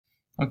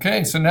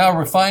Okay, so now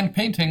refined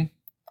painting.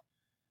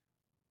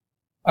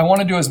 I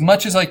want to do as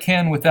much as I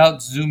can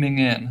without zooming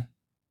in,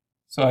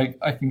 so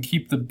I can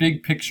keep the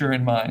big picture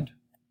in mind.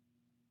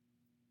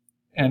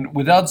 And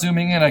without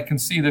zooming in, I can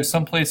see there's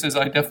some places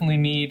I definitely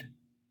need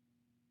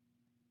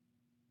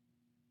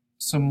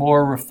some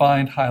more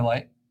refined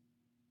highlight.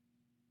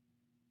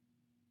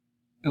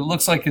 It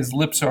looks like his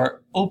lips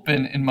are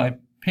open in my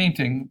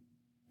painting,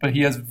 but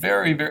he has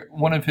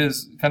one of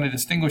his kind of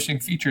distinguishing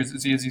features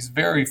is he has these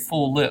very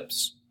full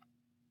lips.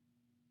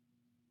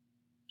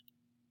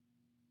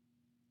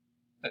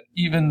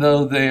 Even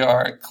though they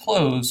are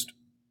closed,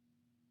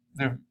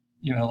 they're,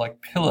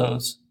 like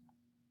pillows.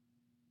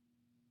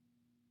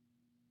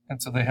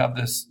 And so they have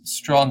this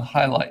strong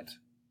highlight.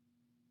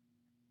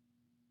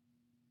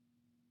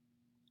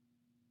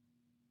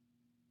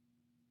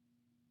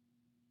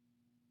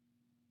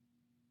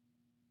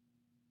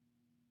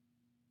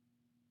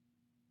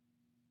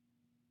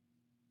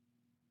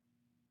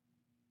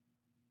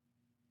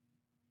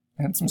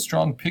 And some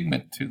strong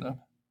pigment to them.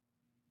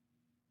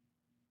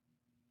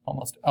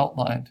 Almost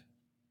outlined.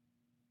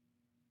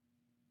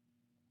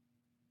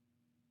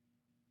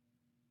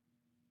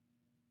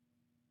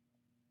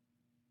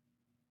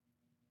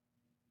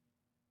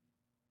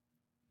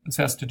 This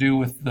has to do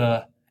with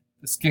the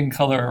skin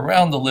color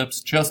around the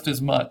lips just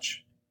as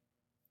much.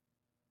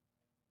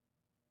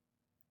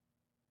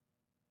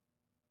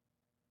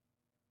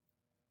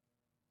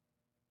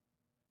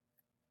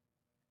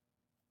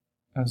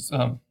 As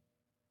the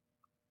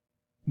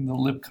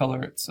lip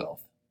color itself.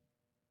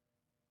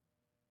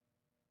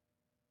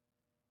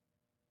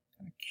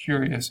 I'm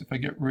curious if I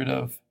get rid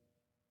of,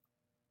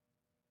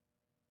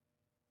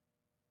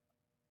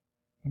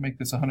 I make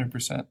this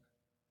 100%.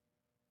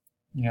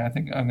 Yeah, I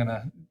think I'm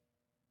gonna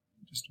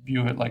just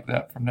view it like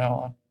that from now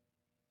on.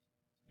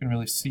 You can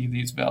really see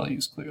these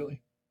values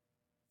clearly.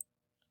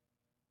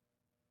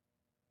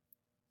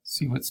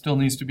 See what still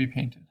needs to be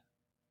painted.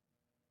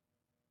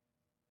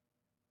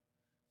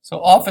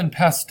 So often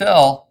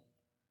pastel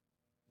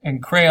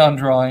and crayon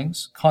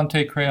drawings,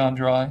 Conte crayon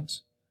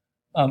drawings,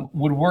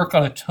 would work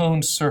on a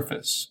toned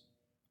surface.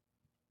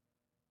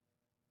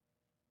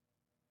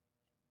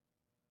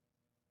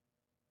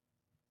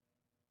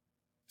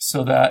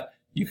 So that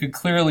you could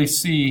clearly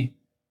see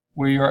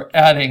where you're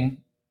adding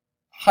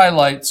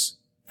highlights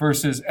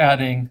versus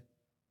adding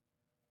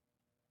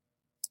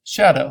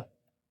shadow.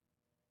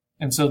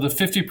 And so the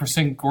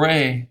 50%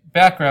 gray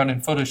background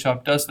in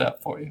Photoshop does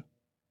that for you.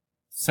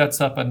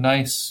 Sets up a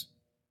nice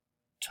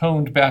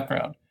toned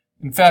background.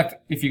 In fact,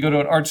 if you go to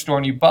an art store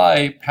and you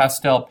buy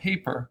pastel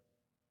paper,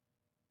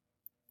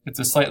 it's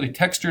a slightly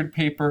textured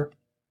paper,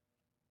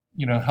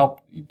 to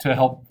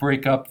help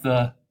break up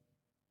the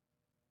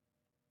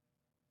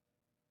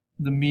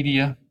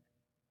media.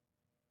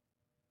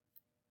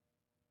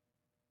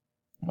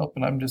 Oh,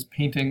 and I'm just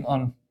painting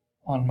on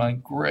my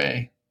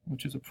gray,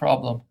 which is a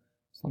problem.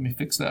 So let me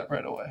fix that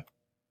right away.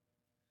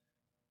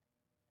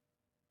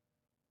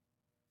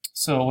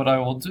 So what I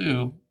will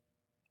do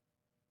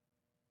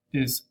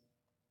is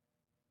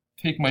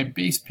take my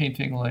base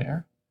painting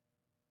layer,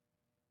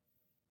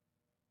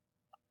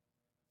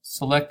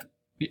 select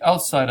the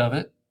outside of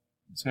it,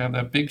 so I have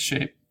that big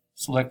shape,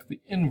 select the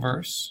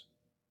inverse,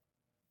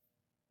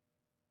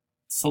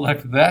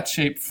 select that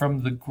shape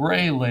from the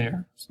gray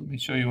layer. So let me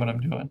show you what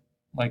I'm doing,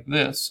 like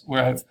this,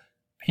 where I've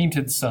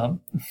painted some,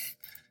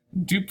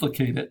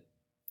 duplicate it,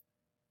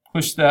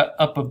 push that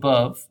up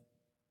above,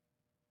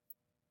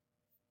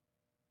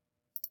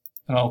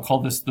 and I'll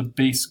call this the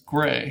base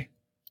gray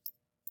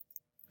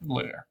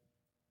layer.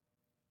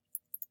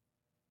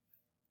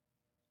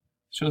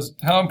 Shows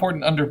how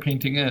important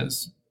underpainting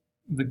is.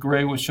 The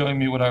gray was showing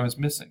me what I was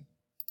missing.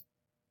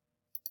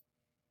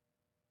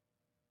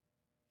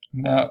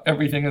 Now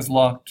everything is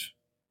locked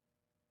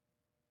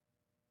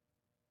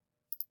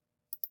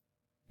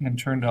and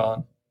turned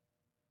on.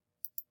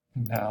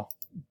 And now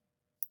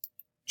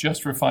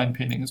just refined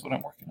painting is what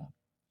I'm working on.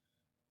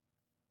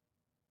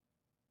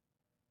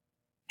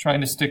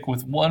 Trying to stick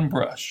with one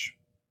brush,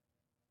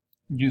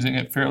 using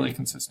it fairly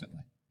consistently.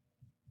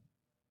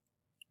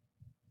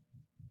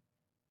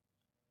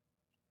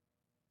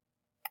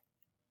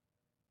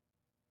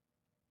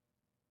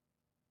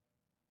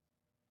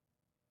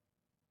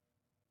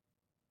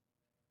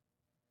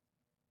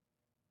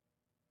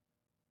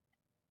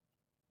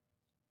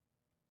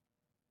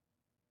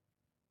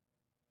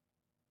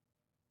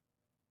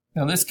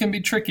 Now this can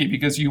be tricky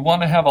because you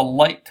want to have a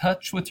light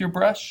touch with your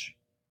brush,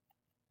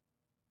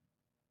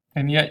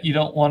 and yet you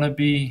don't want to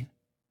be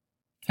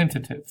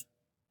tentative.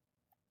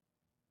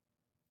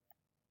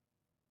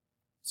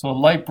 So a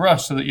light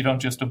brush so that you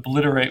don't just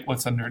obliterate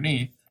what's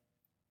underneath,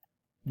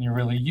 and you're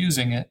really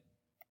using it,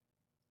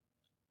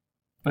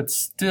 but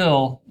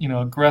still,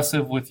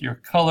 aggressive with your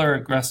color,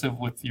 aggressive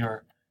with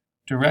your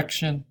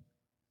direction.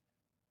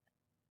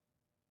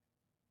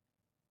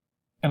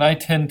 And I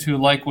tend to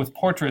like, with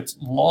portraits,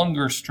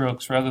 longer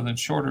strokes rather than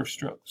shorter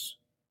strokes.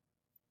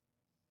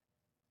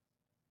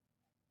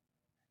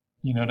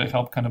 To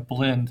help kind of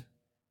blend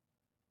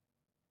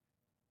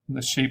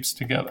the shapes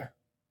together.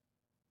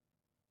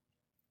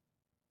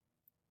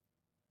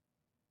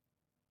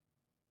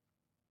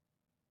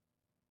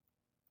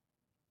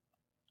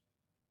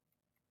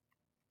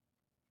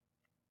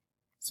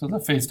 so the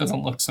face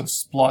doesn't look so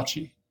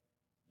splotchy,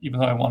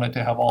 even though I want it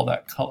to have all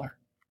that color.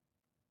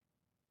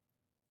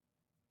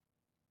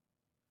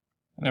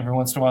 And every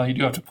once in a while you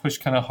do have to push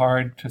kind of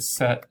hard to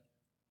set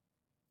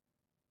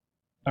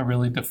a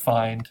really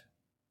defined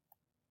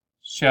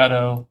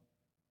shadow,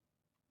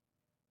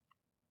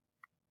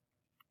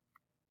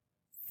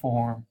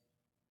 form.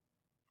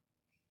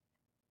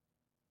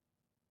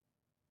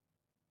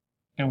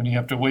 And when you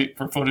have to wait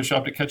for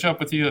Photoshop to catch up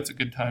with you, that's a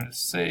good time to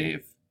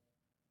save.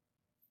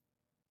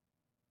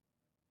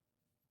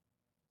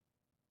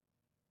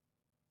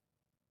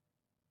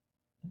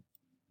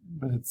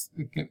 But it's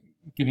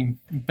getting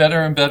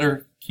better and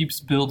better, keeps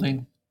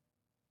building.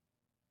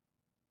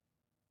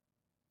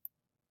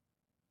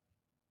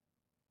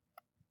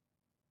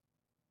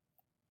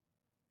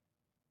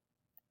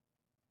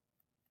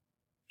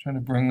 Trying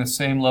to bring the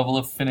same level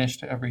of finish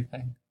to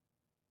everything.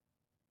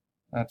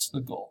 That's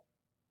the goal.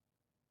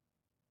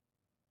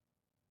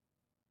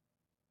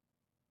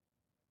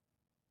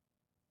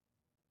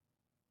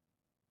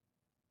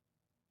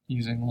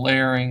 Using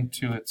layering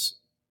to its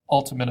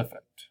ultimate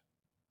effect.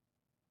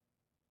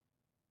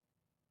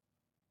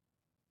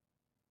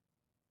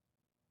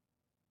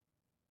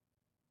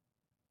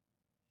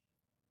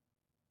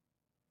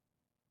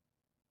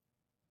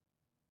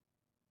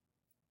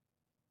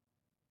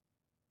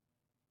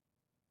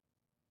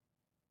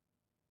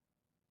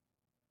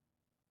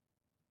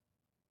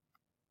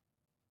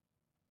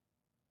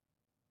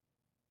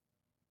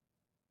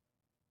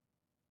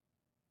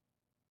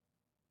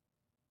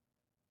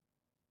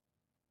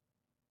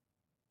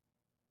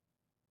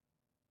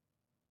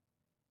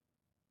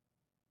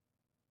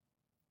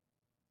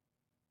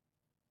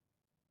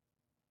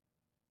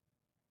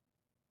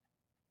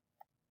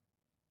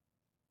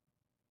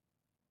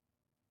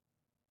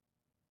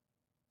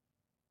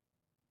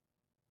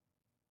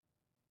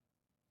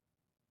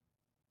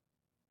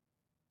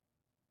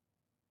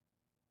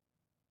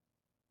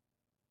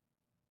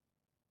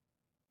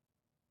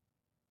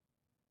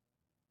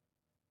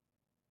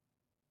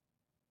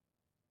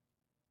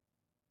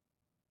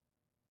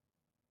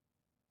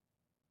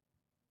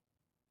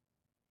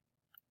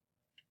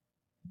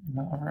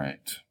 All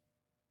right.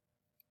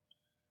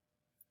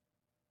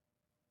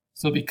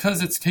 So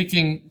because it's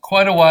taking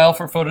quite a while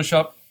for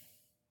Photoshop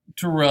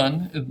to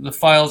run, the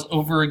file's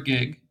over a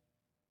gig,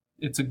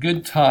 it's a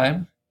good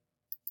time.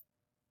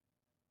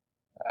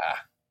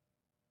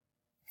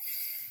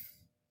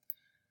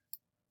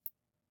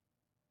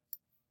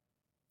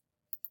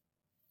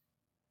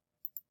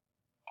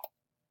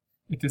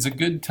 It is a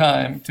good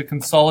time to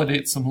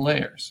consolidate some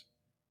layers.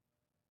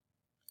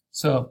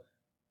 So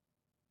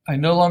I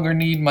no longer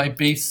need my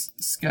base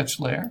sketch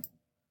layer.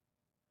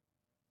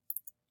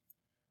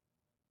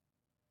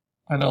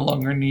 I no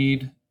longer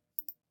need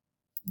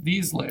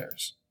these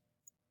layers.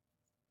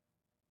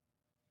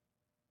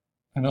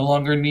 I no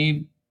longer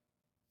need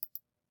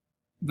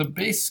the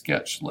base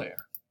sketch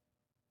layer.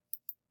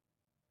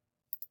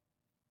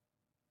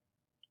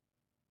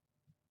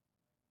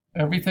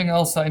 Everything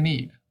else I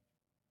need.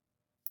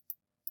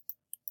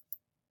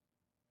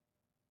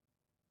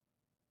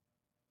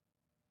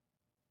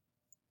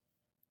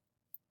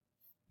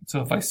 So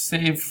if I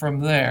save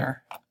from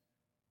there,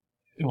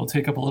 it will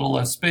take up a little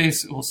less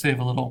space. It will save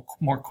a little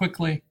more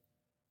quickly.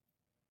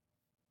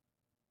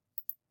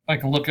 I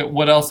can look at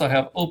what else I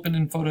have open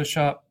in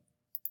Photoshop.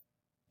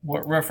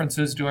 What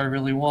references do I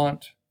really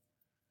want?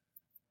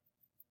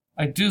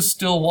 I do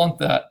still want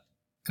that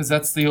because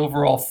that's the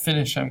overall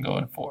finish I'm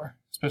going for,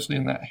 especially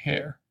in that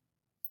hair.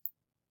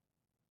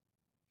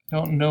 I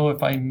don't know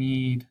if I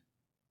need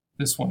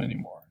this one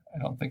anymore. I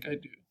don't think I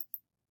do.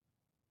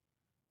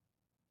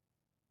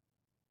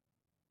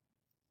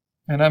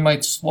 And I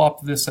might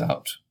swap this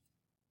out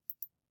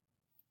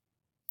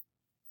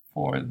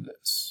for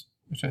this,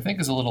 which I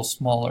think is a little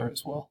smaller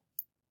as well.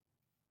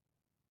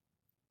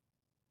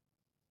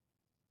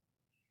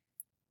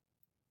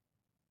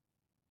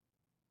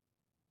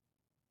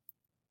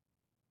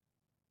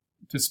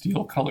 To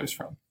steal colors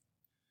from.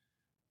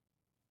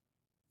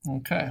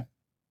 Okay.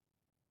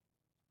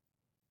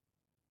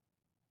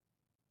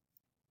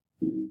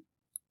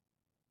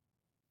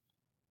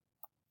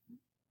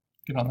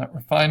 Get on that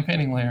refine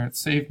painting layer. It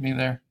saved me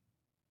there.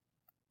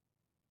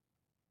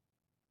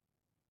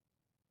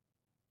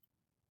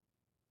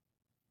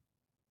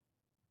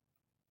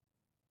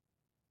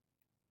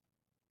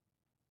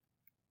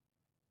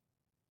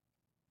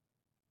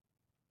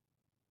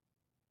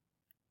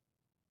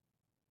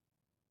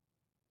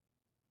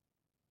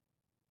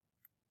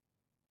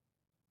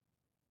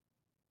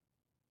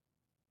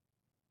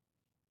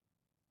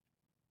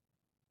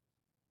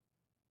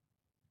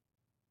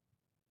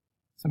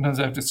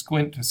 Sometimes I have to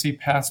squint to see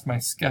past my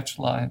sketch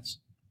lines,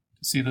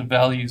 to see the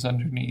values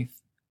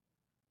underneath.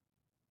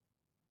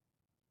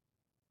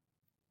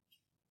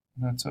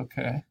 And that's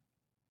okay.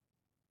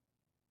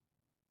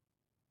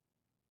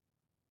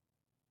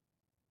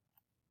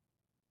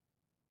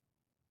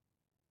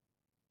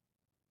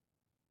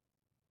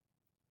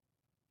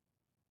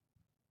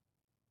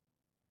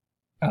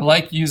 I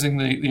like using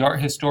the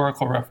art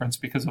historical reference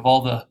because of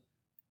all the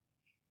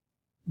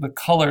the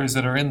colors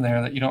that are in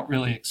there that you don't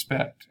really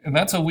expect. And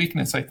that's a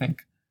weakness, I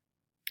think,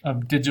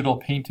 of digital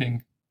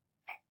painting.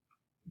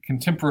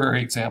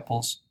 Contemporary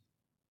examples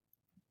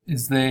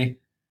is they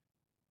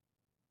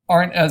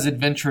aren't as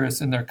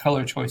adventurous in their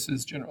color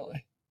choices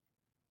generally,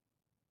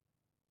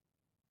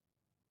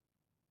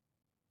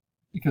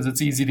 because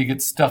it's easy to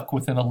get stuck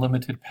within a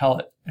limited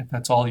palette if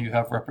that's all you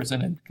have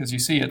represented, because you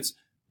see it's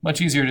much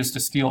easier just to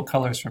steal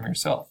colors from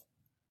yourself.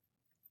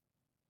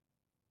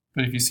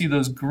 But if you see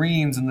those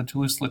greens in the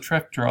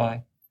Toulouse-Lautrec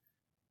drawing,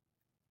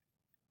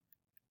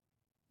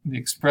 the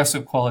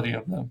expressive quality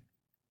of them,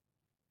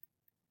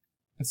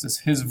 this is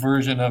his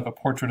version of a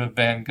portrait of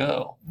Van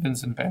Gogh.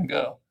 Vincent van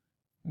Gogh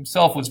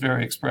himself was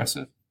very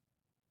expressive.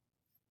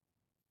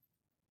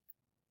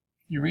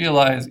 You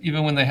realize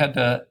even when they had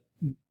to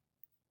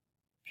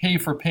pay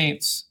for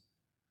paints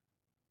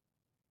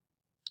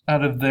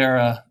out of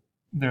their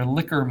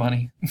liquor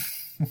money,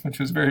 which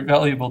was very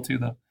valuable to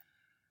them,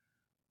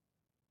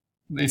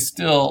 they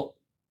still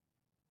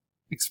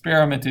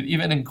experimented,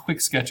 even in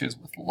quick sketches,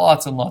 with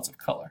lots and lots of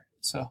color.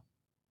 So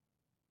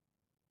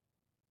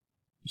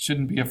you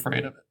shouldn't be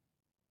afraid of it.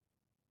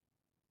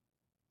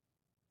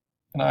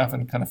 And I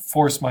often kind of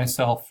force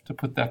myself to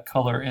put that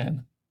color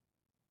in.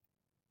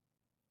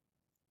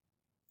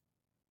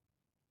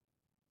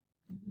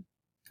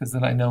 Because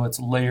then I know it's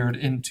layered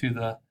into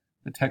the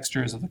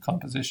textures of the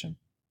composition.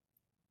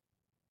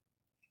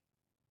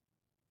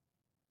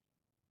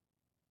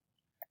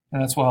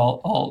 And that's why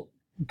I'll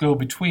go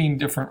between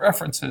different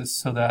references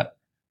so that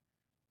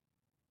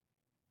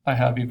I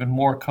have even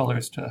more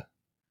colors to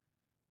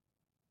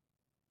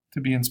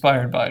be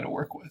inspired by, to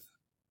work with,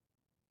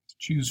 to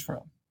choose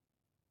from.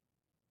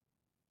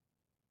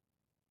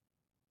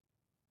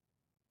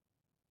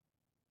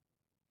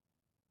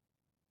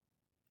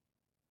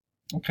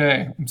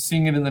 Okay, I'm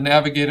seeing it in the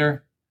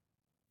Navigator,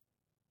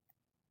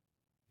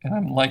 and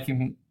I'm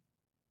liking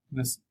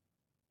this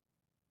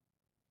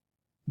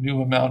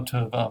new amount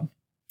of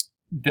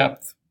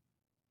depth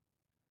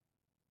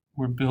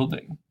we're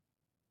building.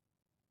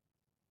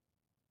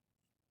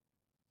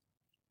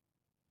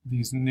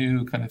 These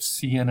new kind of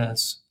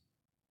siennas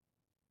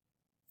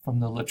from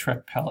the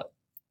Lautrec palette.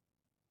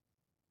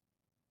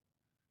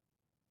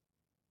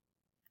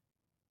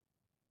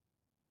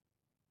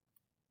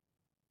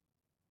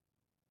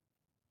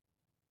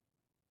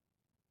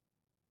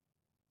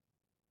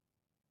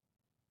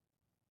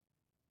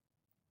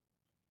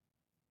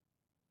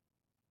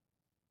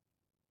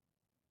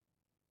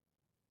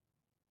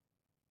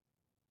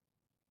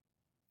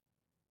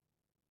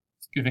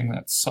 It's giving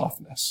that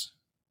softness,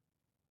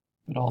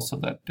 but also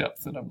that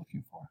depth that I'm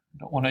looking for. I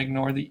don't want to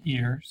ignore the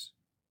ears,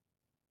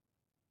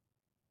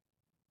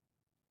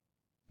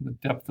 the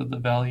depth of the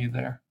value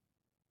there.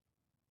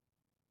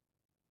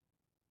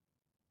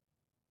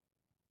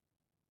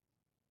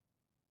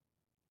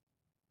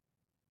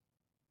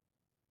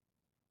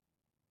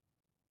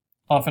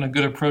 Often a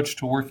good approach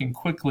to working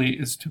quickly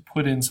is to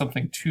put in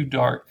something too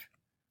dark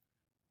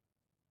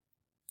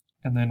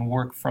and then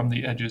work from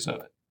the edges of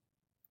it.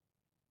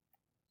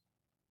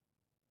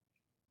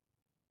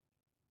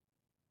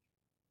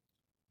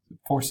 It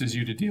forces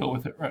you to deal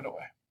with it right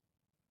away.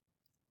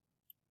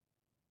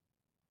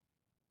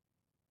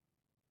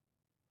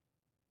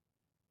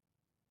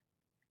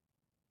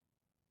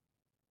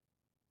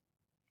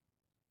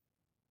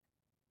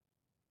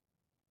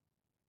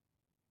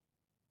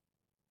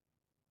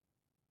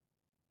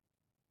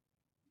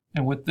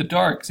 And with the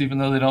darks, even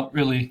though they don't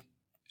really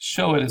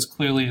show it as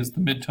clearly as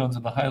the midtones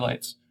and the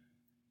highlights,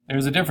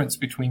 there's a difference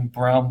between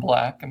brown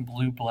black and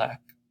blue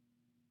black,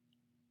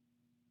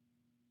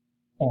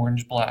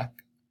 orange black.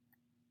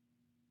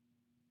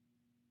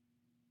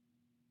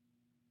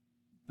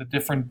 The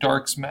different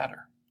darks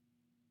matter.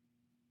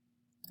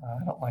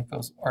 I don't like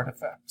those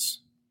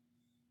artifacts.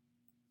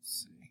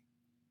 Let's see.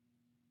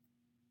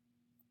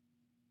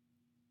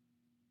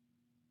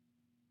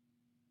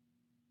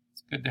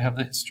 It's good to have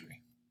the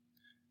history.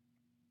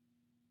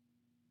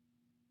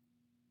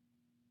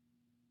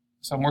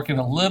 So I'm working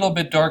a little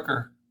bit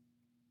darker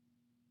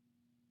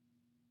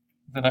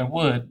than I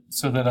would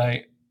so that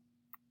I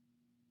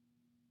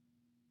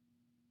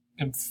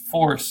am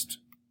forced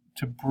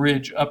to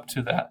bridge up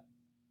to that.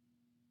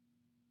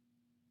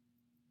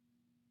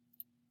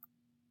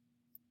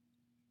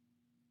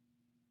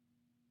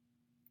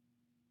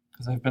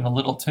 Because I've been a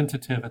little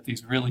tentative at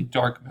these really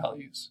dark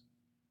values.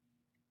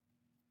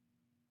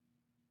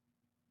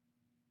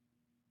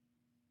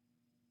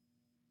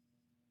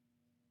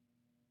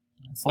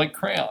 It's like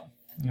crayon.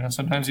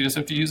 Sometimes you just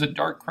have to use a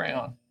dark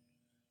crayon.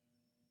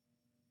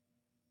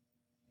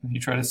 And you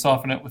try to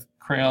soften it with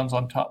crayons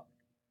on top.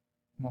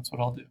 And that's what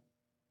I'll do.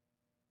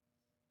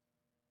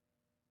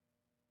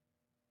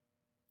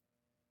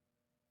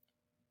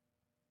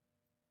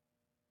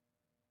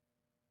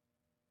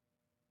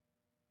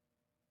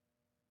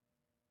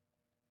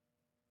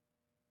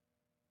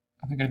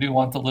 I think I do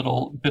want the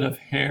little bit of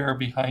hair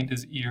behind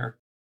his ear.